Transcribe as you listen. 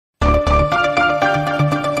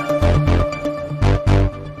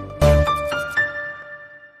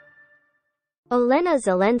Olena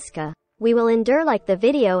Zelenska. We will endure, like the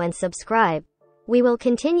video and subscribe. We will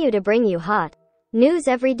continue to bring you hot news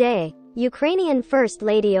every day. Ukrainian First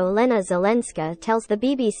Lady Olena Zelenska tells the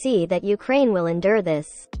BBC that Ukraine will endure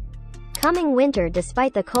this coming winter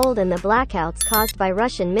despite the cold and the blackouts caused by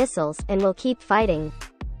Russian missiles, and will keep fighting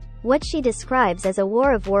what she describes as a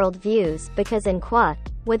war of world views, because in quote,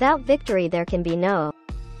 without victory there can be no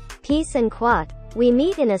peace, and quote. We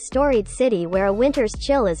meet in a storied city where a winter's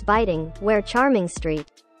chill is biting, where charming street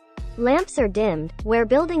lamps are dimmed, where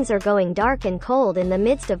buildings are going dark and cold in the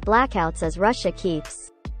midst of blackouts as Russia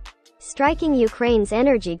keeps striking Ukraine's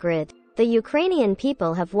energy grid. The Ukrainian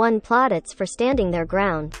people have won plaudits for standing their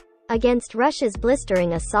ground against Russia's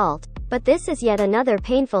blistering assault, but this is yet another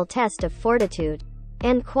painful test of fortitude.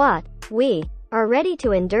 End quote. We are ready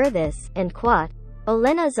to endure this, end quote.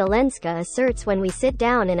 Olena Zelenska asserts when we sit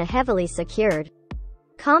down in a heavily secured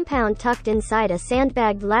compound tucked inside a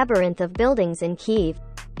sandbagged labyrinth of buildings in Kyiv.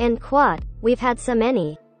 End quote. We've had so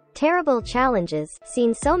many terrible challenges,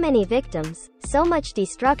 seen so many victims, so much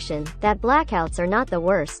destruction, that blackouts are not the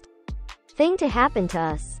worst thing to happen to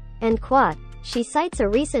us. End quote. She cites a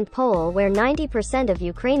recent poll where 90% of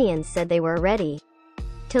Ukrainians said they were ready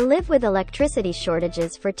to live with electricity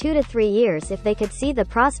shortages for 2 to 3 years if they could see the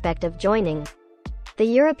prospect of joining the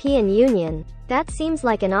European Union. That seems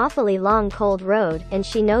like an awfully long cold road, and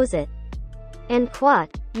she knows it. End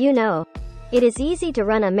quote. You know, it is easy to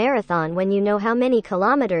run a marathon when you know how many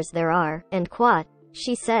kilometers there are, end quote,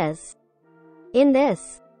 she says. In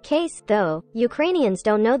this case, though, Ukrainians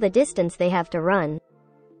don't know the distance they have to run.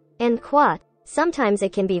 End quote. Sometimes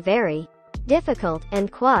it can be very difficult,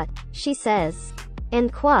 end quote, she says.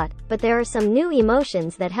 End quote. But there are some new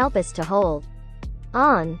emotions that help us to hold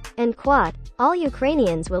on, end quote. All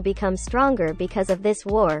Ukrainians will become stronger because of this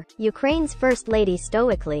war, Ukraine's First Lady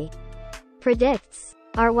stoically predicts.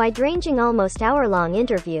 Our wide-ranging, almost hour-long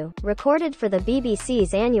interview, recorded for the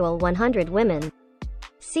BBC's annual 100 Women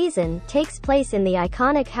season, takes place in the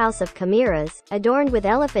iconic House of Chimeras, adorned with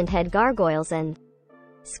elephant head gargoyles and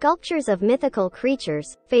sculptures of mythical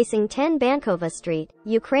creatures, facing 10 Bankova Street,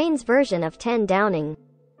 Ukraine's version of 10 Downing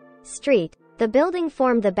Street. The building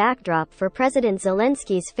formed the backdrop for President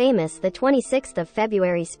Zelensky's famous the 26th of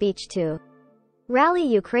February speech to rally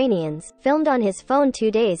Ukrainians, filmed on his phone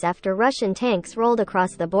 2 days after Russian tanks rolled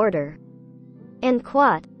across the border. End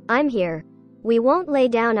quote. I'm here. We won't lay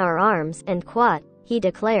down our arms, end quote, he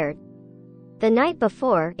declared. The night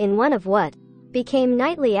before, in one of what became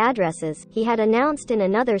nightly addresses, he had announced in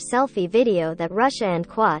another selfie video that Russia, end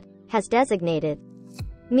quote, has designated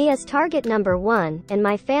me as target number 1, and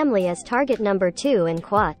my family as target number 2, end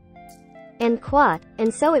quote. End quote.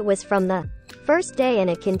 And so it was from the first day, and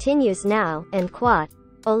it continues now, end quote.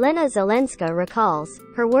 Olena Zelenska recalls,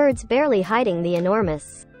 her words barely hiding the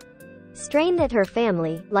enormous strain that her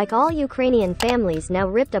family, like all Ukrainian families now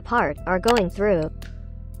ripped apart, are going through.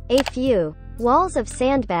 A few walls of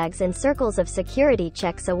sandbags and circles of security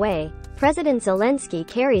checks away, President Zelensky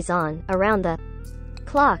carries on, around the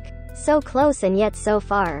clock. So close and yet so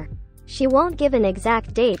far. She won't give an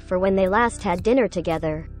exact date for when they last had dinner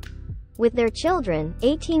together with their children,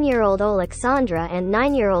 18-year-old Alexandra and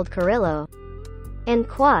 9-year-old Kirillo. End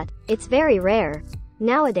quote. It's very rare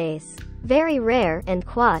nowadays. Very rare, end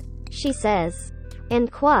quote, she says. End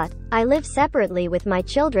quote. I live separately with my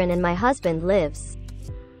children and my husband lives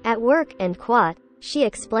at work, end quote, she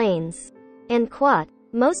explains. End quote.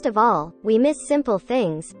 Most of all, we miss simple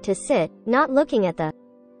things, to sit, not looking at the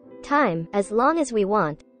time, as long as we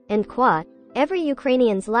want, end quote. Every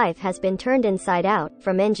Ukrainian's life has been turned inside out,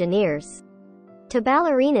 from engineers to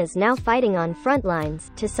ballerinas now fighting on front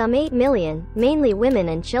lines, to some 8 million, mainly women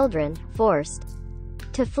and children, forced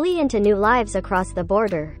to flee into new lives across the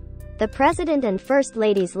border. The President and First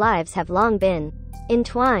Lady's lives have long been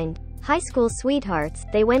entwined. High school sweethearts,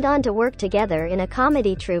 they went on to work together in a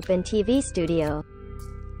comedy troupe and TV studio.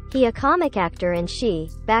 He a comic actor and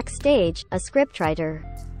she, backstage, a scriptwriter.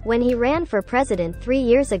 When he ran for president 3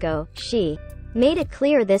 years ago, she made it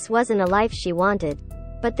clear this wasn't a life she wanted.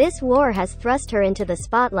 But this war has thrust her into the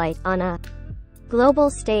spotlight, on a global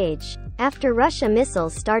stage. After Russia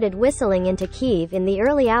missiles started whistling into Kyiv in the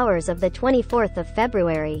early hours of the 24th of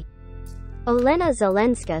February, Olena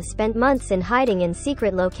Zelenska spent months in hiding in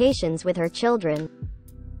secret locations with her children.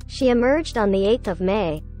 She emerged on the 8th of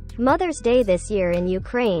May, Mother's Day this year, in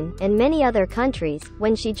Ukraine, and many other countries,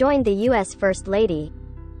 when she joined the U.S. First Lady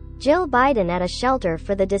Jill Biden at a shelter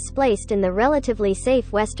for the displaced in the relatively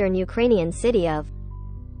safe western Ukrainian city of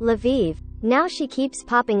Lviv. Now she keeps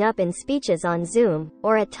popping up in speeches on Zoom,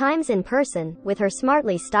 or at times in person, with her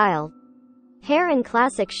smartly styled hair in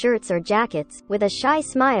classic shirts or jackets, with a shy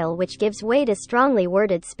smile which gives way to strongly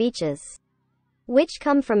worded speeches, which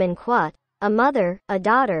come from a mother, a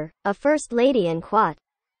daughter, a first lady.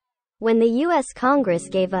 When the U.S. Congress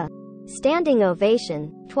gave a standing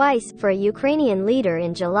ovation, twice, for a Ukrainian leader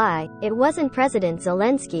in July, it wasn't President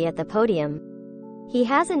Zelensky at the podium. He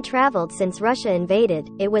hasn't traveled since Russia invaded,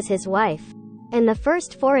 it was his wife. And the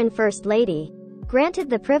first foreign first lady, granted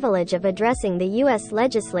the privilege of addressing the U.S.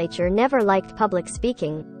 legislature, never liked public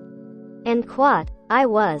speaking. I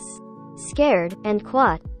was scared,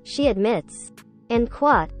 she admits.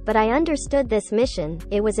 But I understood this mission,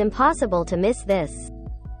 it was impossible to miss this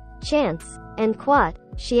chance.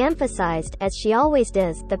 She emphasized, as she always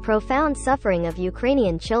does, the profound suffering of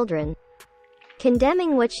Ukrainian children,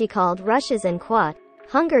 condemning what she called Russia's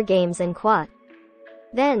Hunger Games.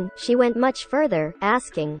 Then, she went much further,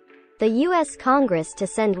 asking the U.S. Congress to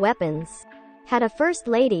send weapons. Had a first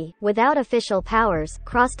lady, without official powers,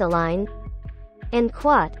 crossed a line?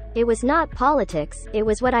 It was not politics, it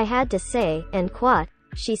was what I had to say,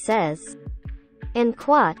 she says.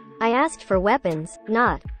 I asked for weapons,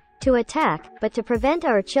 not to attack, but to prevent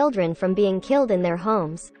our children from being killed in their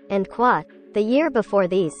homes. The year before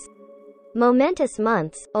these momentous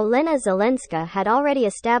months, Olena Zelenska had already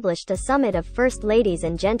established a summit of first ladies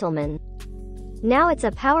and gentlemen. Now it's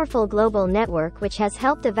a powerful global network which has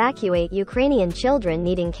helped evacuate Ukrainian children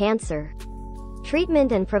needing cancer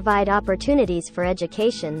treatment and provide opportunities for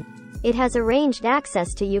education. It has arranged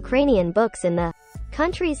access to Ukrainian books in the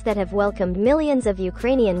countries that have welcomed millions of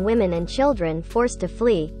Ukrainian women and children forced to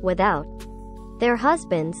flee, without their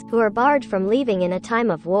husbands, who are barred from leaving in a time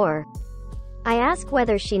of war. I ask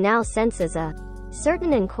whether she now senses a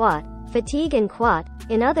certain fatigue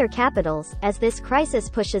in other capitals, as this crisis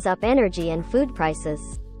pushes up energy and food prices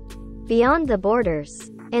beyond the borders.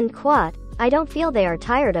 I don't feel they are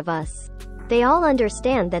tired of us. They all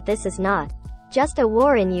understand that this is not just a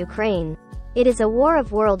war in Ukraine. It is a war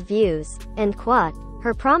of world views.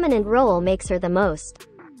 Her prominent role makes her the most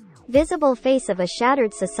visible face of a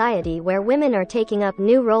shattered society where women are taking up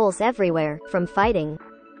new roles everywhere, from fighting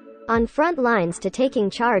on front lines to taking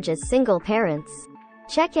charge as single parents.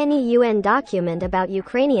 Check any UN document about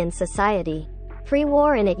Ukrainian society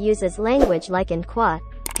pre-war and it uses language like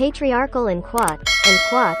patriarchal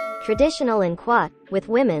traditional with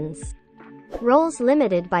women's roles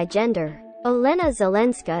limited by gender. Olena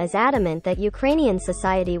Zelenska is adamant that Ukrainian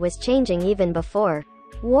society was changing even before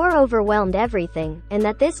war overwhelmed everything, and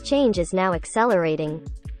that this change is now accelerating.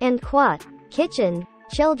 Kitchen,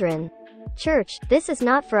 children, church, this is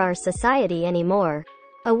not for our society anymore.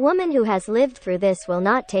 A woman who has lived through this will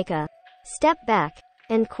not take a step back.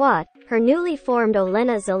 Her newly formed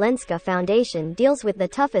Olena Zelenska Foundation deals with the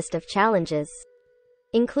toughest of challenges,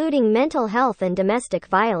 including mental health and domestic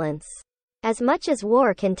violence. As much as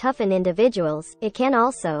war can toughen individuals, it can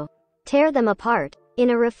also tear them apart. In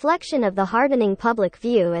a reflection of the hardening public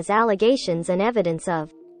view as allegations and evidence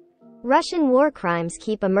of Russian war crimes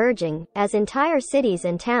keep emerging, as entire cities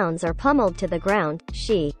and towns are pummeled to the ground,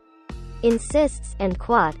 she insists,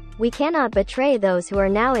 we cannot betray those who are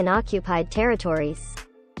now in occupied territories.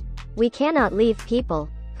 We cannot leave people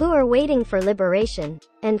who are waiting for liberation.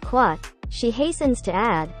 She hastens to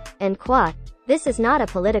add, this is not a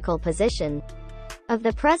political position of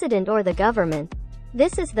the president or the government.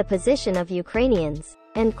 This is the position of Ukrainians.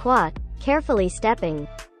 Carefully stepping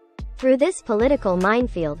through this political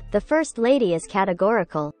minefield, the First Lady is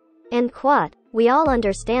categorical. We all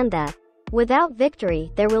understand that without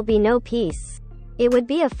victory, there will be no peace. It would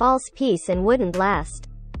be a false peace and wouldn't last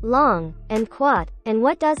long. And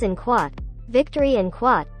what does victory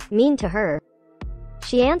mean to her?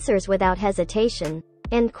 She answers without hesitation.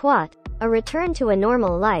 A return to a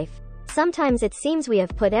normal life. Sometimes it seems we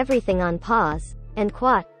have put everything on pause.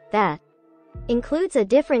 That includes a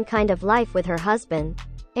different kind of life with her husband.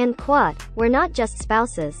 We're not just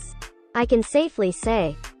spouses. I can safely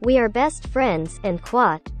say, we are best friends.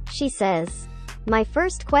 She says. My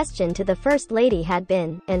first question to the First Lady had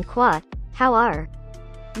been, how are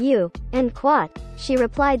you? She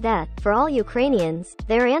replied that, for all Ukrainians,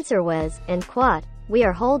 their answer was, we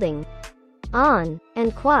are holding on.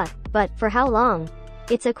 But, for how long?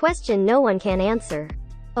 It's a question no one can answer.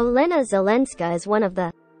 Olena Zelenska is one of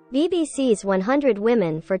the BBC's 100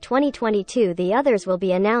 Women for 2022. The others will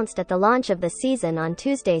be announced at the launch of the season on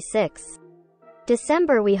Tuesday, 6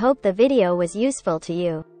 December. We hope the video was useful to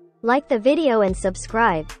you. Like the video and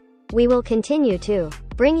subscribe. We will continue to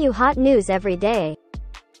bring you hot news every day.